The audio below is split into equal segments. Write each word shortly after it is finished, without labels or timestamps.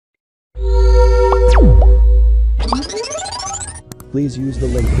Please use the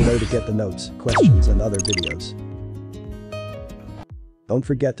link below to get the notes, questions, and other videos. Don't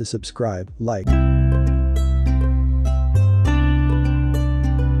forget to subscribe, like.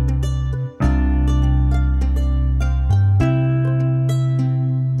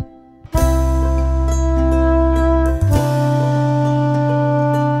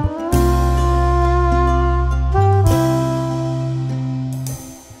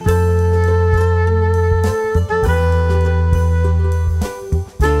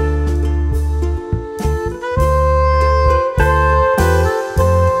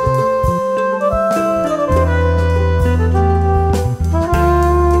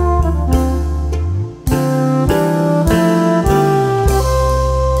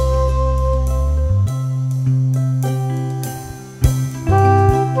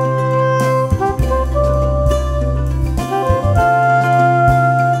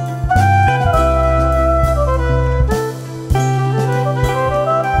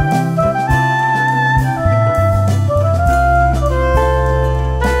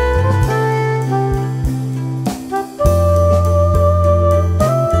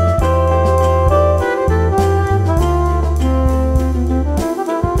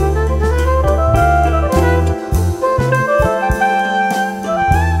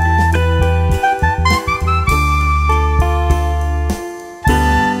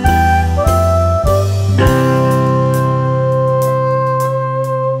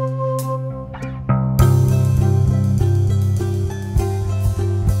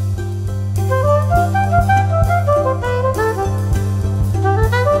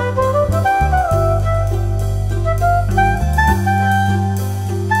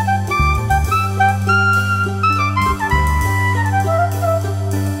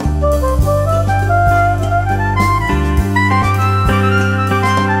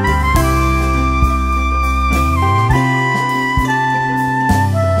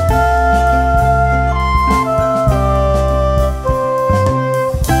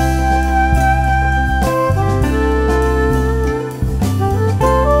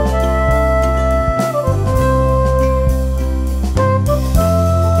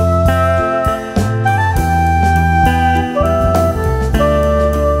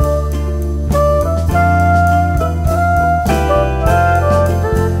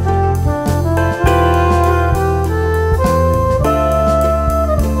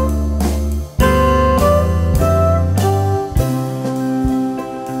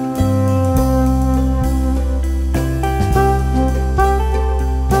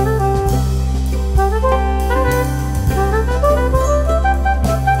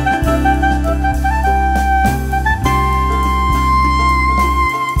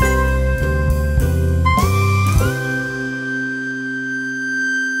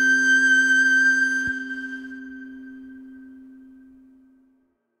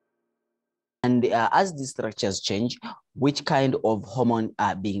 And as these structures change, which kind of hormone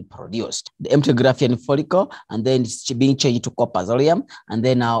are being produced? The empty follicle, and then it's being changed to corpuscular, and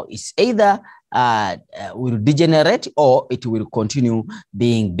then now it's either will degenerate or it will continue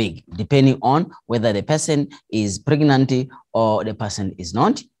being big, depending on whether the person is pregnant or the person is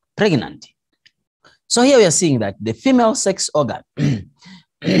not pregnant. So here we are seeing that the female sex organ,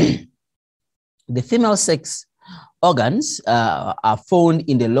 the female sex organs are found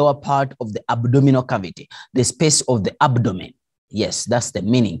in the lower part of the abdominal cavity, the space of the abdomen. Yes, that's the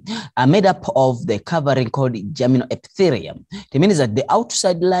meaning. Are made up of the covering called germinoepithelium. It means that the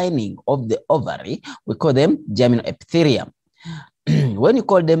outside lining of the ovary, we call them germinoepithelium. When you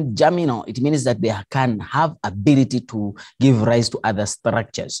call them germinal, it means that they can have ability to give rise to other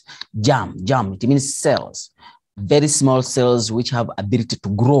structures. Germ, it means cells, very small cells which have ability to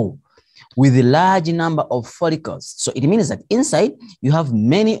grow with a large number of follicles. So it means that inside you have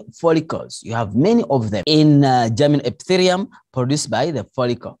many follicles. You have many of them in germinoepithelium produced by the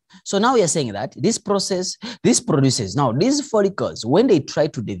follicle. So now we are saying that this process, this produces, now these follicles, when they try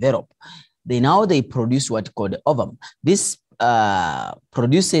to develop, they produce what called the ovum. This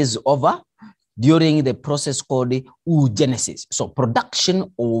produces ova during the process called oogenesis. So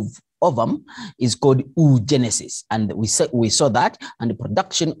production of ovum is called oogenesis, and we saw that, and the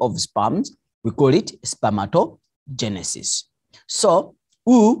production of sperms, we call it spermatogenesis. So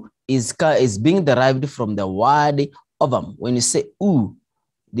oo is being derived from the word ovum. When you say oo,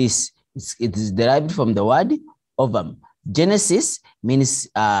 it is derived from the word ovum. Genesis means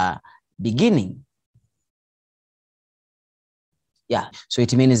beginning. Yeah, so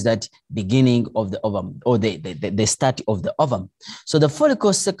it means that beginning of the ovum, or the start of the ovum. So the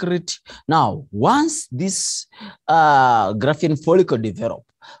follicle secrete, now once this Graafian follicle develop,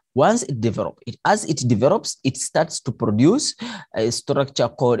 Once it develops, as it develops, it starts to produce a structure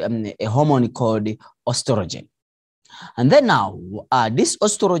called a hormone called estrogen. And then now, this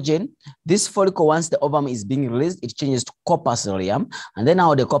estrogen, this follicle, once the ovum is being released, it changes to corpus luteum. And then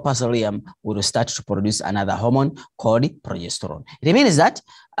now the corpus luteum will start to produce another hormone called progesterone. It means that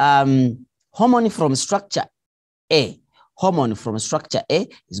hormone from structure A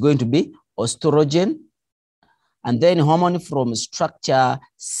is going to be estrogen. And then hormone from structure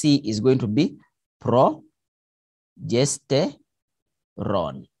C is going to be progesterone.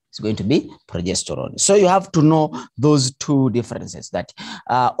 It's going to be progesterone. So you have to know those two differences, that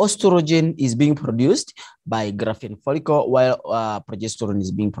estrogen is being produced by Graafian follicle, while progesterone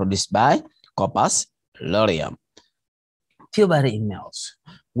is being produced by corpus luteum. Puberty in males.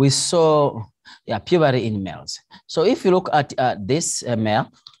 We saw, puberty in males. So if you look at this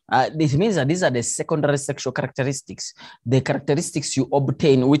male, this means that these are the secondary sexual characteristics, the characteristics you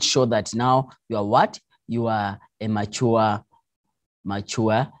obtain which show that now you are what? You are a mature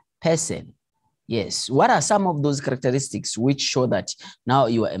person. Yes. What are some of those characteristics which show that now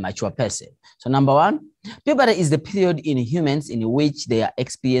you are a mature person? So number one, puberty is the period in humans in which they are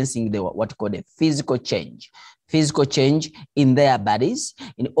experiencing the what called a physical change in their bodies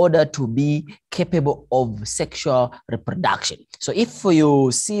in order to be capable of sexual reproduction. So if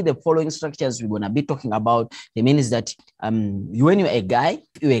you see the following structures we're going to be talking about, it means that when you're a guy,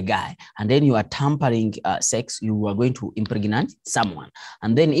 and then you are tampering sex, you are going to impregnate someone.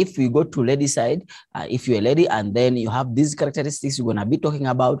 And then if you go to lady side, if you're a lady and then you have these characteristics we're going to be talking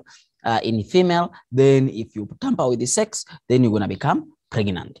about in female, then if you tamper with the sex, then you're going to become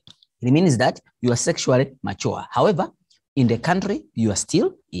pregnant. It means that you are sexually mature. However, in the country, you are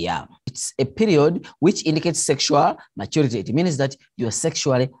still young. It's a period which indicates sexual maturity. It means that you are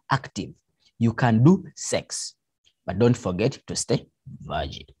sexually active. You can do sex, but don't forget to stay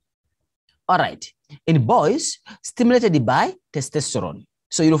virgin. All right. In boys, stimulated by testosterone.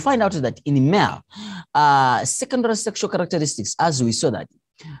 So you'll find out that in male, secondary sexual characteristics, as we saw that,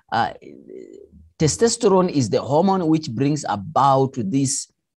 testosterone is the hormone which brings about this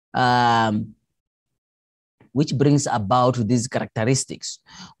these characteristics.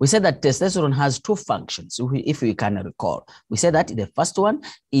 We said that testosterone has two functions, if we can recall. We said that the first one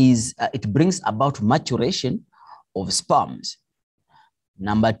is it brings about maturation of sperms.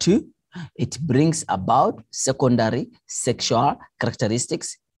 Number two, it brings about secondary sexual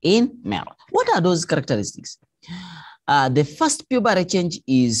characteristics in male. What are those characteristics? The first puberty change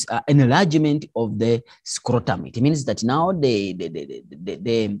is an enlargement of the scrotum. It means that now the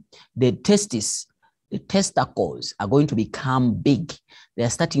testicles are going to become big. They are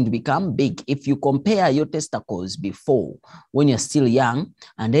starting to become big. If you compare your testicles before, when you're still young,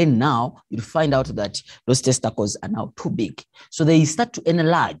 and then now you find out that those testicles are now too big. So they start to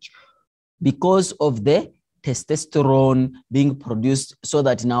enlarge because of the testosterone being produced, so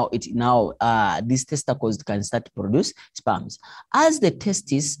that now these testicles can start to produce sperms. As the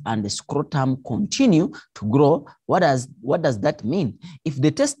testes and the scrotum continue to grow, what does that mean? If the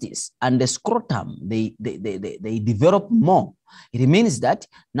testes and the scrotum they develop more, it means that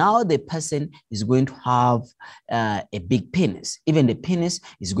now the person is going to have a big penis. Even the penis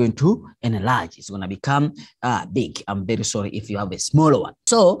is going to enlarge. It's going to become big. I'm very sorry if you have a smaller one.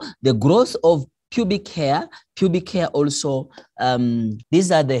 So the growth of pubic hair also, these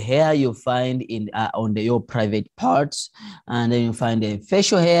are the hair you find in on your private parts, and then you find the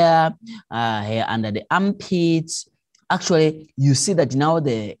facial hair, hair under the armpits. Actually, you see that now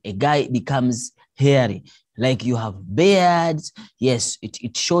a guy becomes hairy, like you have beards. Yes,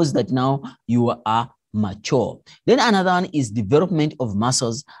 it shows that now you are mature. Then another one is development of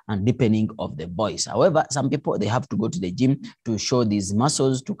muscles and deepening of the voice. However, some people, they have to go to the gym to show these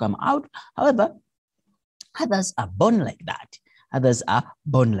muscles to come out. However, others are born like that.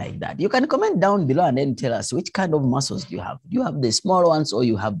 You can comment down below and then tell us which kind of muscles do you have. Do you have the small ones or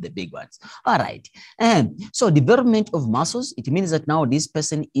you have the big ones? All right. So development of muscles, it means that now this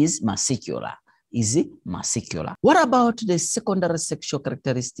person is muscular. What about the secondary sexual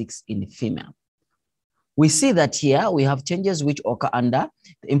characteristics in the female? We see that here we have changes which occur under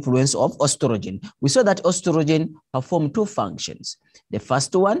the influence of estrogen. We saw that estrogen performs two functions. The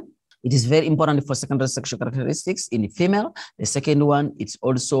first one, it is very important for secondary sexual characteristics in the female. The second one, it's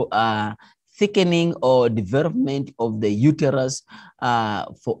also thickening or development of the uterus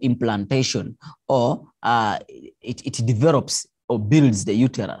for implantation, or it develops or builds the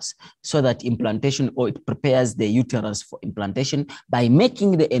uterus so that implantation, or it prepares the uterus for implantation by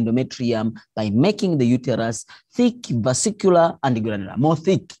making the endometrium, by making the uterus thick, vesicular, and granular. More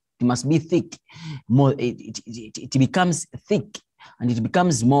thick. It must be thick. More, it becomes thick. and it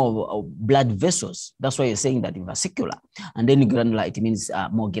becomes more blood vessels. That's why you're saying that vesicular. And then granular, it means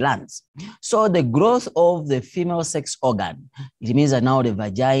more glands. So the growth of the female sex organ, it means that now the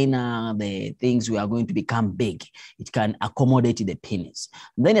vagina, the things we are going to become big. It can accommodate the penis.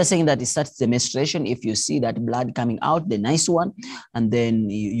 And then you're saying that it starts the menstruation. If you see that blood coming out, the nice one, and then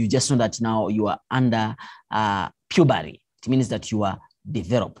you just know that now you are under puberty. It means that you are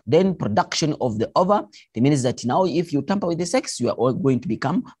developed. Then production of the ova, it means that now if you tamper with the sex, you are all going to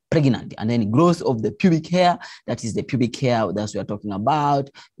become pregnant. And then growth of the pubic hair, that is the pubic hair that we are talking about.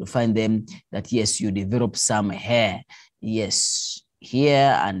 You find them that yes, you develop some hair, yes,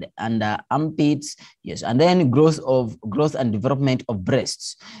 here and under armpits, yes, and then growth and development of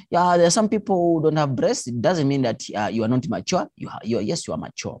breasts. Yeah, there are some people who don't have breasts. It doesn't mean that you are not mature. Yes, you are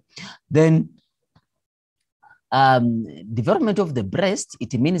mature. Then development of the breast,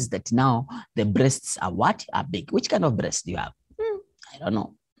 it means that now the breasts are what? Are big. Which kind of breast do you have? I don't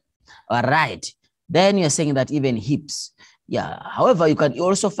know. All right. Then you're saying that even hips. Yeah. However, you can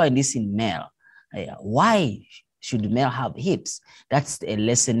also find this in male. Why should male have hips? That's a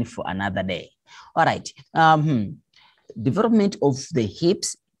lesson for another day. All right. Development of the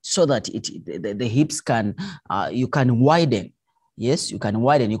hips so that the hips can, you can widen. Yes, you can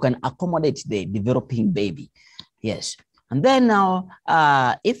widen. You can accommodate the developing baby. Yes. And then now,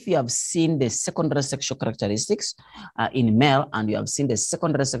 if you have seen the secondary sexual characteristics in male and you have seen the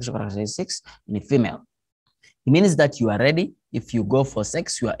secondary sexual characteristics in female, it means that you are ready. If you go for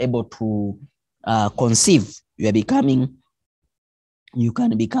sex, you are able to conceive. You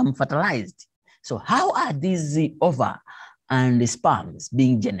can become fertilized. So how are these ova and the sperms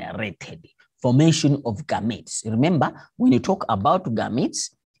being generated? Formation of gametes. Remember, when you talk about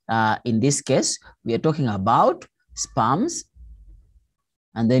gametes, in this case, we are talking about sperms,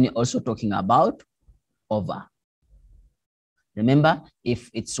 and then you're also talking about ova. Remember, if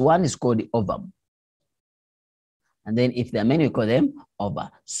it's one, it's called the ovum. And then if there are many, we call them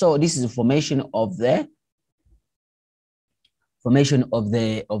ova. So this is the formation of the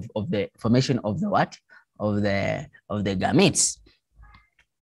gametes.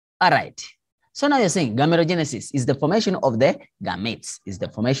 All right. So now you're saying gametogenesis is the formation of the gametes. Is the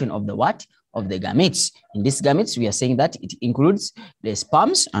formation of the what? Of the gametes. In these gametes, we are saying that it includes the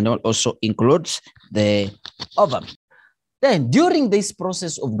sperms and also includes the ovum. Then during this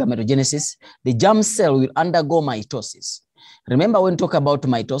process of gametogenesis, the germ cell will undergo mitosis. Remember when we talk about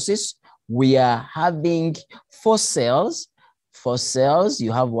mitosis, we are having 4 cells. 4 cells,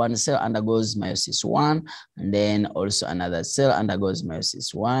 you have one cell undergoes meiosis 1, and then also another cell undergoes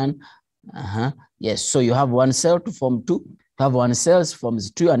meiosis 1. Yes, so you have one cell to form 2, you have one cell forms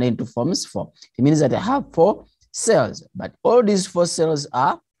 2, and then 2 forms 4. It means that I have 4 cells, but all these 4 cells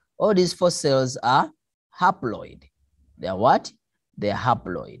are haploid. They are what? They are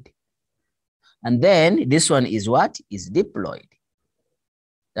haploid. And then this one is what? Is diploid.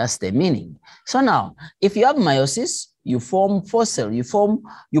 That's the meaning. So now, if you have meiosis, you form 4 cells.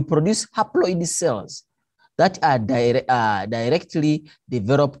 You produce haploid cells that are directly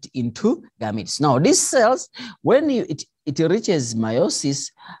developed into gametes. Now, these cells, when it reaches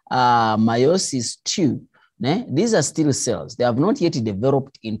meiosis, meiosis 2, these are still cells. They have not yet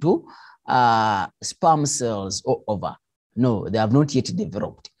developed into sperm cells or ova. No, they have not yet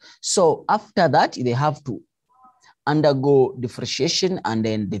developed. So after that, they have to undergo differentiation and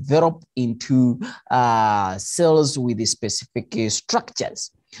then develop into cells with the specific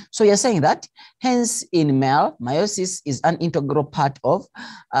structures. So you're saying that, hence in male, meiosis is an integral part of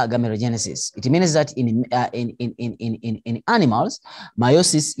gametogenesis. It means that in animals,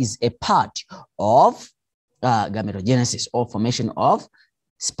 meiosis is a part of gametogenesis or formation of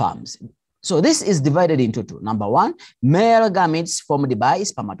sperms. So this is divided into 2. Number 1, male gametes formed by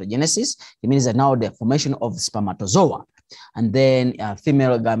spermatogenesis. It means that now the formation of spermatozoa. And then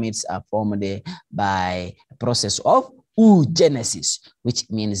female gametes are formed by a process of oogenesis, which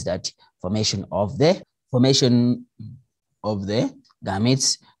means that formation of the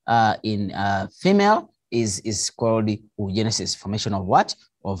gametes in female is called the oogenesis. Formation of what?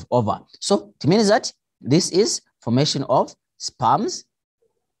 Of ova. So it means that this is formation of sperms,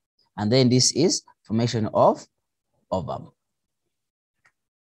 and then this is formation of ovum.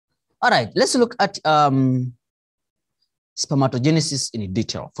 All right, let's look at spermatogenesis in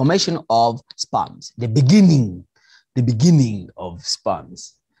detail. Formation of sperms, the beginning of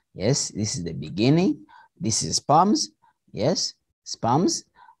sperms. Yes, this is the beginning. This is sperms. Yes, sperms,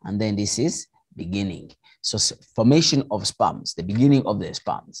 and then this is beginning. So formation of sperms, the beginning of the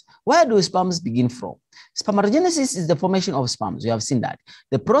sperms. Where do sperms begin from? Spermatogenesis is the formation of sperms. We have seen that.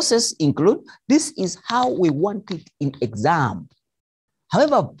 The process include, this is how we want it in exam.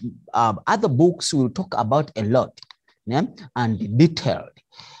 However, other books will talk about a lot, yeah, and detailed.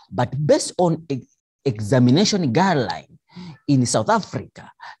 But based on examination guideline in South Africa,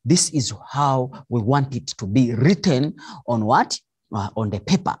 this is how we want it to be written on what? On the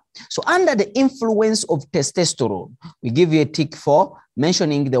paper. So under the influence of testosterone, we give you a tick for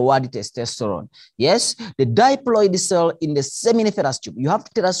mentioning the word testosterone. Yes, the diploid cell in the seminiferous tube. You have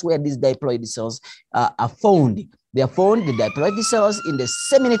to tell us where these diploid cells are found. They are found, the diploid cells, in the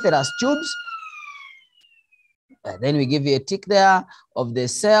seminiferous tubes. Then we give you a tick there of the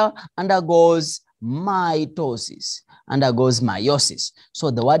cell undergoes mitosis, undergoes meiosis.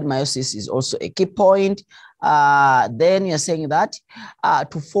 So the word meiosis is also a key point. Then you're saying that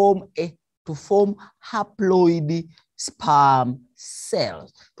to form haploid sperm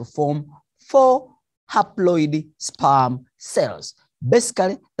cells, to form 4 haploid sperm cells.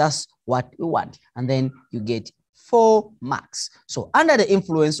 Basically, that's what we want. And then you get 4 marks. So under the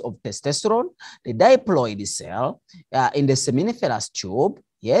influence of testosterone, the diploid cell in the seminiferous tube,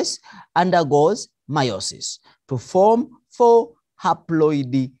 yes, undergoes meiosis to form 4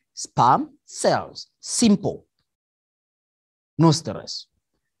 haploid sperm cells. Simple. No stress.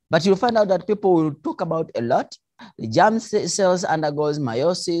 But you'll find out that people will talk about a lot. The germ cells undergoes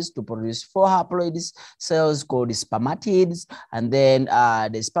meiosis to produce 4 haploid cells called spermatids. And then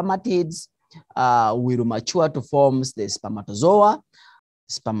the spermatids will mature to form the spermatozoa.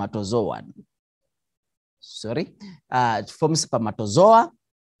 Forms spermatozoa.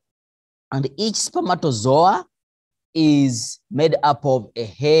 And each spermatozoa is made up of a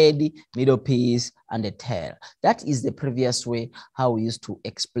head, middle piece, and a tail. That is the previous way how we used to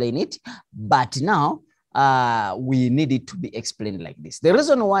explain it. But now we need it to be explained like this. The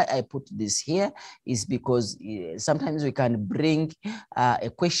reason why I put this here is because sometimes we can bring a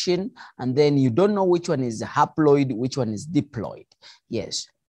question and then you don't know which one is haploid, which one is diploid. Yes.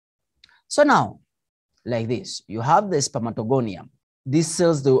 So now, like this, you have the spermatogonium. These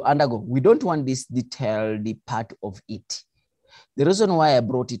cells, they will undergo. We don't want this detailed part of it. The reason why I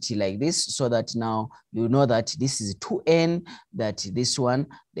brought it like this, so that now you know that this is 2N, that this one,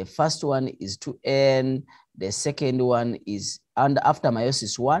 the first one is 2N, the second one is, and after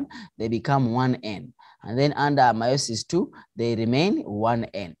meiosis 1, they become 1N. And then under meiosis 2, they remain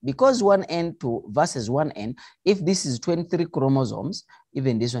 1N. Because 1N to versus 1N, if this is 23 chromosomes,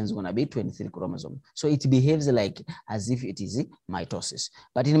 even this one is going to be 23 chromosomes. So it behaves like as if it is mitosis.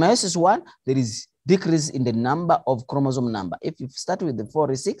 But in meiosis 1, there is decrease in the number of chromosome number. If you start with the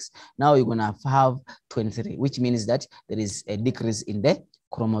 46, now you're going to have 23, which means that there is a decrease in the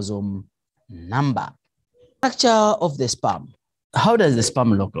chromosome number. Structure of the sperm. How does the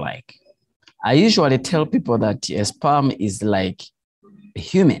sperm look like? I usually tell people that a sperm is like a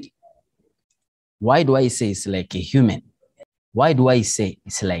human. Why do I say it's like a human? Why do I say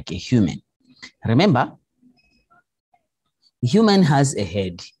it's like a human? Remember, a human has a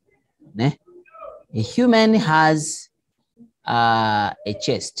head. Ne? A human has a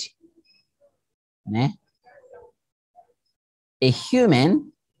chest. Ne? A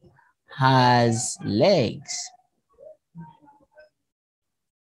human has legs.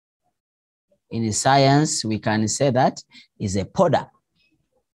 In science, we can say that is a podder.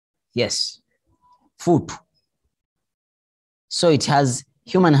 Yes, foot. So it has,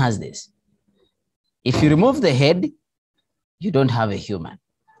 human has this. If you remove the head, you don't have a human.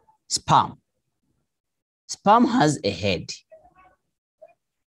 Sperm. Sperm has a head.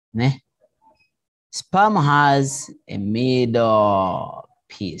 Ne? Sperm has a middle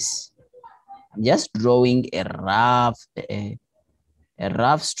piece. I'm just drawing a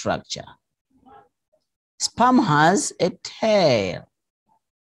rough structure. Sperm has a tail.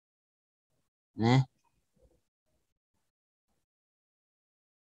 Ne?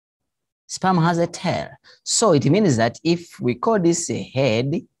 Sperm has a tail. So it means that if we call this a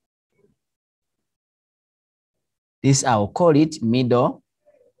head, this I'll call it middle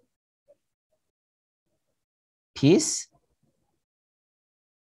piece.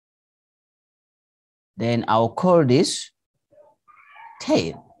 Then I'll call this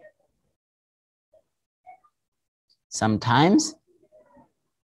tail. Sometimes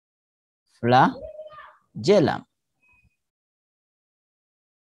flagellum.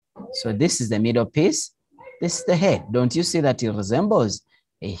 So this is the middle piece. This is the head. Don't you see that it resembles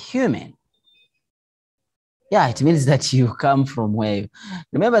a human? Yeah, it means that you come from where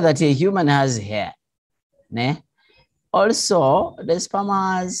remember that a human has hair. Ne? Also, the sperm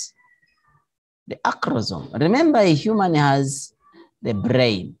has the acrosome. Remember, a human has the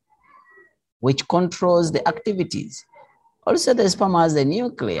brain, which controls the activities. Also, the sperm has the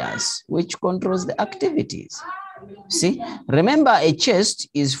nucleus, which controls the activities. See, remember a chest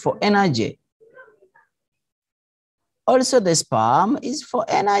is for energy. Also, the sperm is for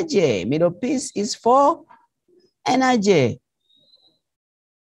energy. Middle piece is for energy.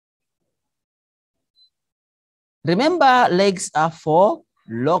 Remember, legs are for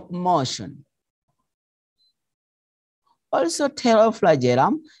locomotion. Also, tail of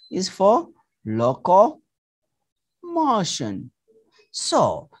flagellum is for locomotion.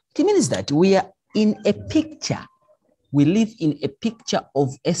 So, it means that we are in a picture. We live in a picture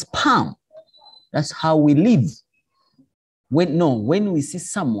of a sperm. That's how we live. When we see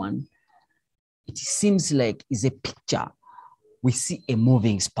someone, it seems like it's a picture. We see a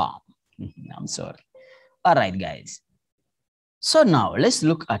moving sperm. I'm sorry. All right, guys. So now let's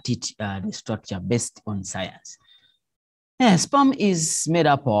look at it, the structure based on science. Sperm is made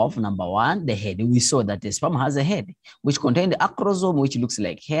up of, number one, the head. We saw that the sperm has a head, which contains the acrosome, which looks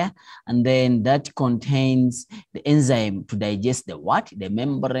like hair, and then that contains the enzyme to digest the what? The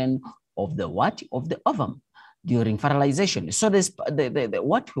membrane of the what? Of the ovum during fertilization. So this,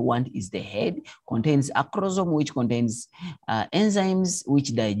 what we want is the head contains acrosome, which contains enzymes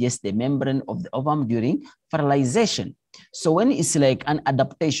which digest the membrane of the ovum during fertilization. So when it's like an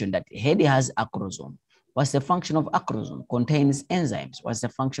adaptation, that head has acrosome. What's the function of acrosome? Contains enzymes. What's the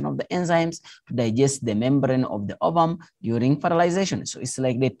function of the enzymes? To digest the membrane of the ovum during fertilization. So it's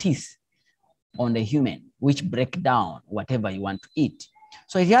like the teeth on the human, which break down whatever you want to eat.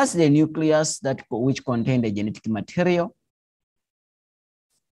 So it has the nucleus which contain the genetic material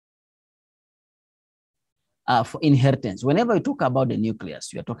for inheritance. Whenever you talk about the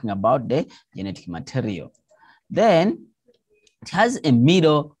nucleus, you are talking about the genetic material. Then it has a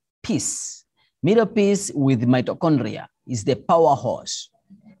middle piece. Middle piece with mitochondria is the powerhouse.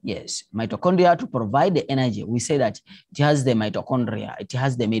 Yes, mitochondria to provide the energy. We say that it has the mitochondria, it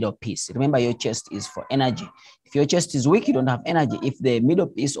has the middle piece. Remember, your chest is for energy. If your chest is weak, you don't have energy. If the middle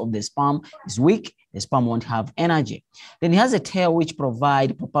piece of the sperm is weak, the sperm won't have energy. Then it has a tail which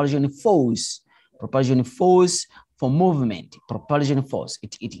provides propulsion force for movement, propulsion force,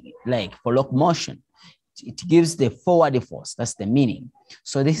 it like for locomotion. It gives the forward force. That's the meaning.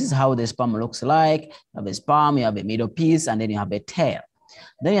 So this is how the sperm looks like. You have a sperm, you have a middle piece, and then you have a tail.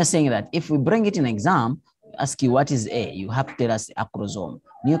 Then you're saying that if we bring it in exam, ask you what is A, you have to tell us the acrosome,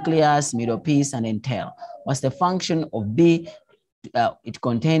 nucleus, middle piece, and then tail. What's the function of B? It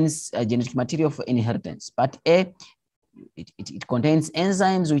contains genetic material for inheritance. But A, it contains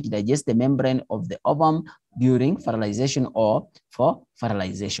enzymes which digest the membrane of the ovum during fertilization or for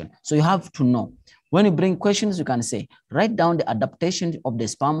fertilization. So you have to know. When you bring questions, you can say, write down the adaptation of the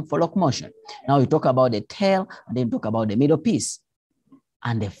sperm for locomotion. Now you talk about the tail, and then talk about the middle piece.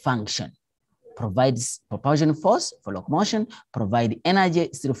 And the function provides propulsion force for locomotion, provide energy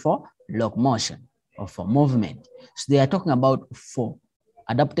still for locomotion or for movement. So they are talking about for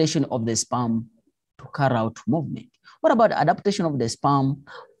adaptation of the sperm to carry out movement. What about adaptation of the sperm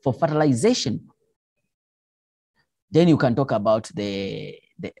for fertilization? Then you can talk about the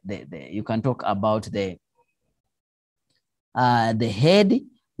head,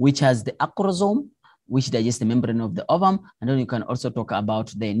 which has the acrosome, which digests the membrane of the ovum, and then you can also talk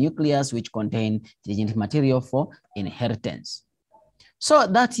about the nucleus, which contain the genetic material for inheritance. So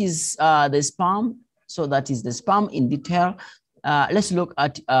that is the sperm. So that is the sperm in detail. Let's look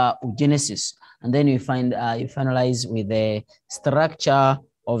at oogenesis, and then you finalize with the structure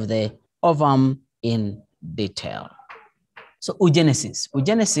of the ovum in detail. So oogenesis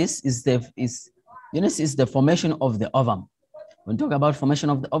is the formation of the ovum. When we talk about formation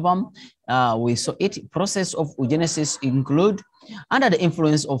of the ovum, we saw it. Process of oogenesis include under the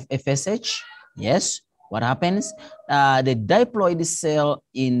influence of FSH. Yes, what happens? The diploid cell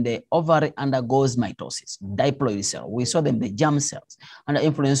in the ovary undergoes mitosis. Diploid cell. We saw them, the germ cells. Under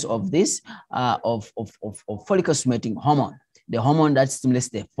influence of this, of follicle stimulating hormone, the hormone that stimulates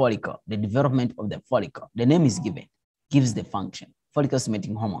the follicle, the development of the follicle. The name is given, gives the function. Follicle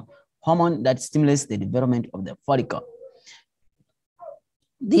stimulating hormone, hormone that stimulates the development of the follicle.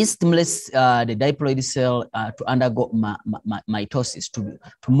 This stimulates the diploid cell to undergo mitosis, to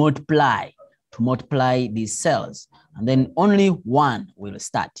multiply these cells, and then only one will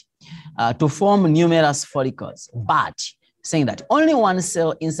start to form numerous follicles. But saying that only one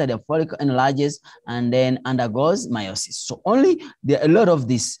cell inside the follicle enlarges and then undergoes meiosis. So only there are a lot of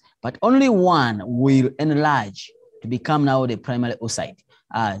this, but only one will enlarge to become now the primary oocyte.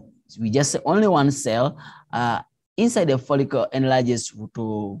 We just say only one cell inside the follicle enlarges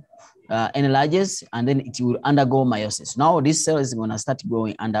and then it will undergo meiosis. Now this cell is going to start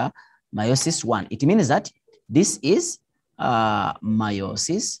growing under meiosis 1. It means that this is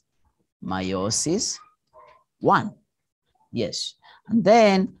meiosis 1. Yes. And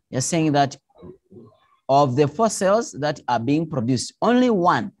then you're saying that of the 4 cells that are being produced, only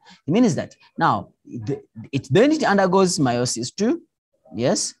 1. It means that now it undergoes meiosis 2.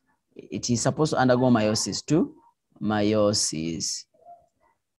 Yes. It is supposed to undergo meiosis 2. Meiosis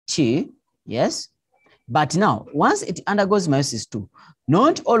 2. Yes. But now, once it undergoes meiosis 2,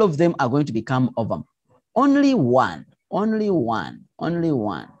 not all of them are going to become ovum. Only one.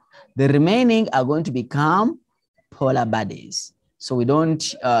 The remaining are going to become polar bodies. So we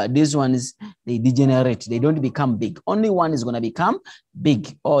don't, these ones, they degenerate. They don't become big. Only one is going to become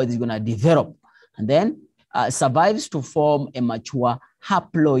big, or it's going to develop. And then survives to form a mature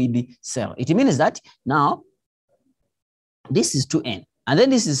haploid cell. It means that now this is 2N. And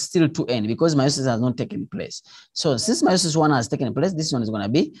then this is still 2N because meiosis has not taken place. So since meiosis 1 has taken place, this one is going to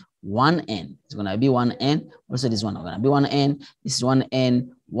be 1N. It's going to be 1N. Also, this one is going to be 1N. This is 1N,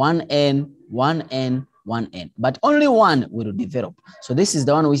 1N, 1N, 1N. But only one will develop. So this is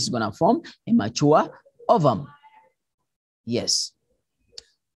the one which is going to form a mature ovum. Yes.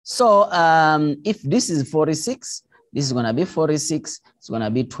 So if this is 46, this is going to be 46. It's going to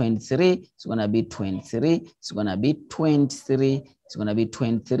be 23. It's going to be 23. It's going to be 23. It's going to be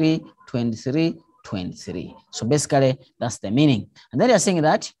 23, 23, 23. So basically, that's the meaning. And then they're saying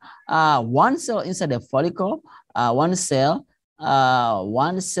that one cell inside the follicle, one cell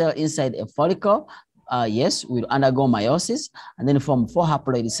inside a follicle, yes, will undergo meiosis and then form 4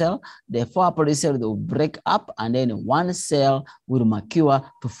 haploid cells. The 4 haploid cells will break up and then one cell will mature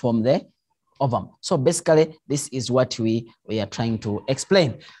to form the ovum. So basically, this is what we are trying to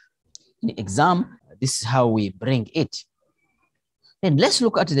explain. In the exam, this is how we bring it. Then let's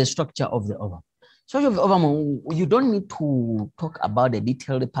look at the structure of the ovum. Structure of the ovum, you don't need to talk about the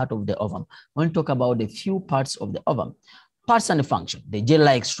detailed part of the ovum. We want to talk about the few parts of the ovum. Parts and the function, the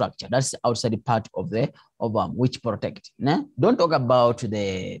gel-like structure, that's the outside part of the ovum, which protect. Nah? Don't talk about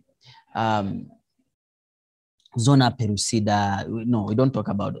the zona pellucida. No, we don't talk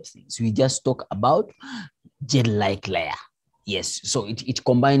about those things. We just talk about gel-like layer. Yes, so it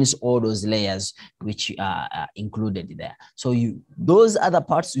combines all those layers which are included there. So those other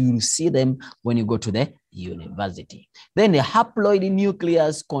parts, you will see them when you go to the university. Then the haploid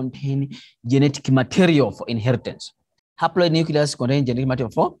nucleus contain genetic material for inheritance. Haploid nucleus contain genetic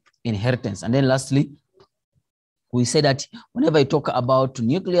material for inheritance. And then lastly, we say that whenever you talk about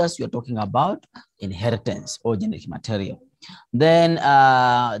nucleus, you're talking about inheritance or genetic material. Then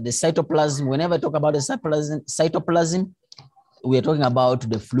the cytoplasm, whenever I talk about the cytoplasm, we are talking about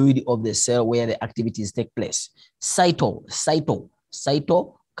the fluid of the cell where the activities take place. Cyto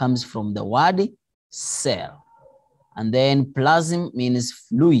comes from the word cell. And then plasm means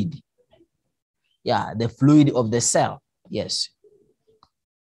fluid. Yeah, the fluid of the cell. Yes.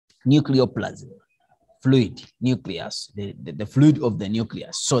 Nucleoplasm, fluid, nucleus, the fluid of the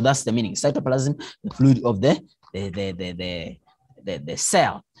nucleus. So that's the meaning. Cytoplasm, the fluid of the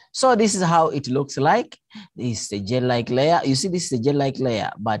cell. So this is how it looks like. This is the gel-like layer. You see, this is the gel-like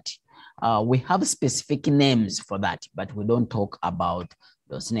layer, but we have specific names for that, but we don't talk about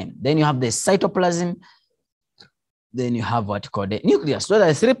those names. Then you have the cytoplasm. Then you have what called the nucleus. So there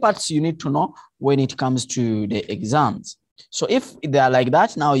are 3 parts you need to know when it comes to the exams. So if they are like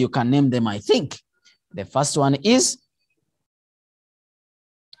that, now you can name them, I think. The first one is,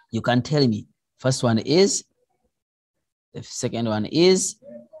 you can tell me, first one is, the second one is,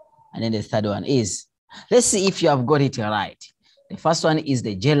 and then the third one is. Let's see if you have got it right. The first one is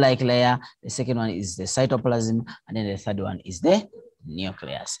the gel-like layer. The second one is the cytoplasm. And then the third one is the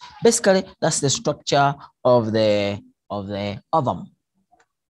nucleus. Basically, that's the structure of the ovum.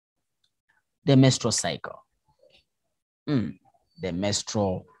 The menstrual cycle. The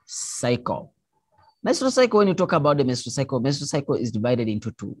menstrual cycle. Menstrual cycle, when you talk about the menstrual cycle is divided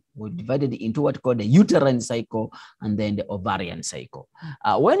into 2. We're divided into what called the uterine cycle and then the ovarian cycle.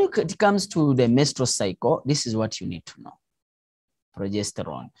 When it comes to the menstrual cycle, this is what you need to know.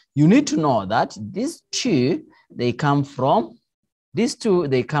 Progesterone. You need to know that these two, they come from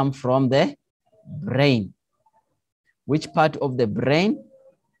the brain. Which part of the brain?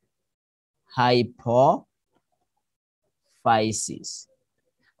 Hypophysis,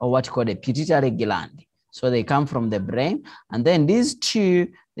 or what called a pituitary gland. So they come from the brain. And then these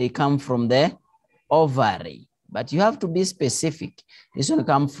two, they come from the ovary. But you have to be specific. This one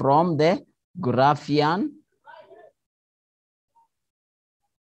comes from the Graafian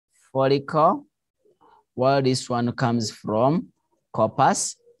follicle, while this one comes from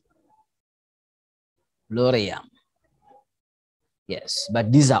corpus luteum. Yes,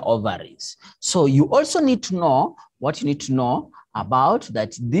 but these are ovaries. So you also need to know what you need to know about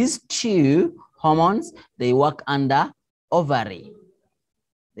that these two hormones, they work under ovary.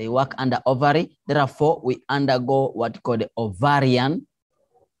 They work under ovary. Therefore, we undergo what called the ovarian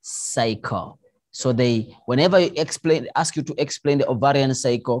cycle. So whenever you ask you to explain the ovarian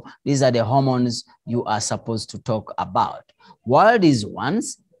cycle, these are the hormones you are supposed to talk about. While these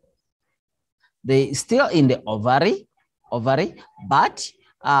ones, they still in the ovary, but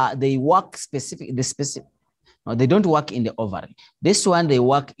they work no, they don't work in the ovary. This one, they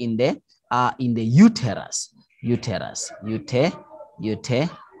work in the uterus.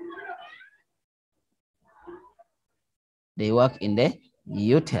 They work in the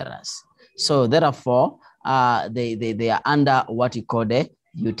uterus. So therefore, they are under what you call the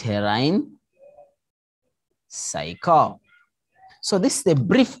uterine cycle. So this is the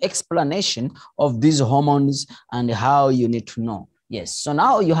brief explanation of these hormones and how you need to know. Yes, so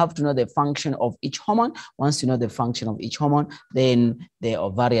now you have to know the function of each hormone. Once you know the function of each hormone, then the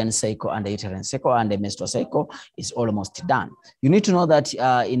ovarian cycle and the uterine cycle and the menstrual cycle is almost done. You need to know that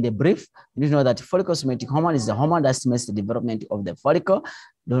in the brief, you need to know that follicle stimulating hormone is the hormone that stimulates the development of the follicle.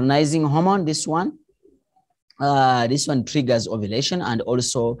 Luteinizing hormone, this one triggers ovulation and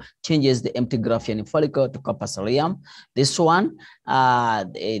also changes the empty Graafian follicle to corpus luteum. This one,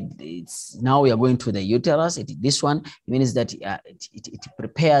 it's now we are going to the uterus. This one means that it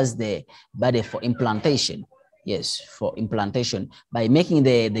prepares the body for implantation. Yes, for implantation by making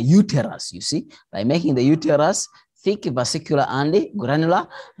the uterus, you see, by making the uterus thick, vesicular, and granular.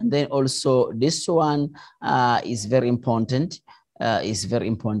 And then also this one is very important.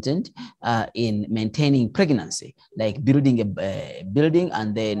 In maintaining pregnancy, like building a building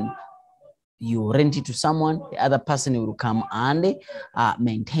and then you rent it to someone, the other person will come and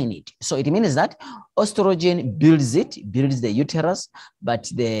maintain it. So it means that estrogen builds the uterus, but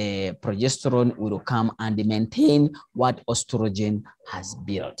the progesterone will come and maintain what estrogen has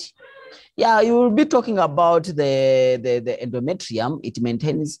built. Yeah, you will be talking about the endometrium. It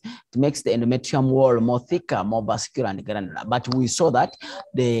makes the endometrium wall more thicker, more vascular and granular. But we saw that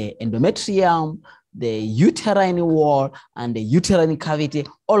the endometrium, the uterine wall, and the uterine cavity,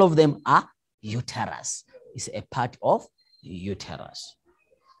 all of them are uterus. It's a part of uterus.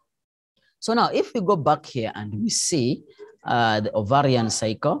 So now if we go back here and we see the ovarian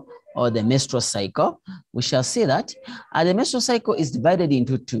cycle or the menstrual cycle, we shall see that the menstrual cycle is divided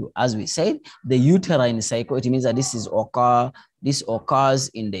into two. As we said, the uterine cycle, it means that this occurs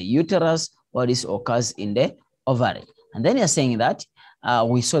in the uterus or this occurs in the ovary. And then you're saying that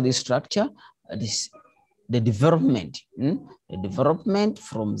we saw this structure, the development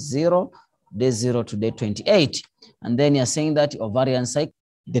from day 0 to day 28. And then you're saying that ovarian cycle,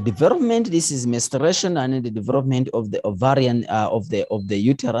 the development, this is menstruation, and the development of the ovarian of the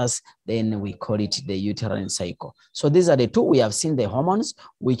uterus, then we call it the uterine cycle. So these are the two. We have seen the hormones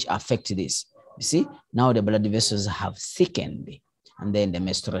which affect this. You see, now the blood vessels have thickened and then the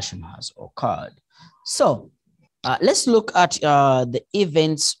menstruation has occurred. So let's look at the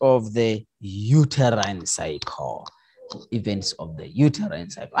events of the uterine cycle. Events of the uterine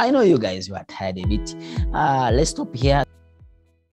cycle. I know you guys were tired a bit. Let's stop here.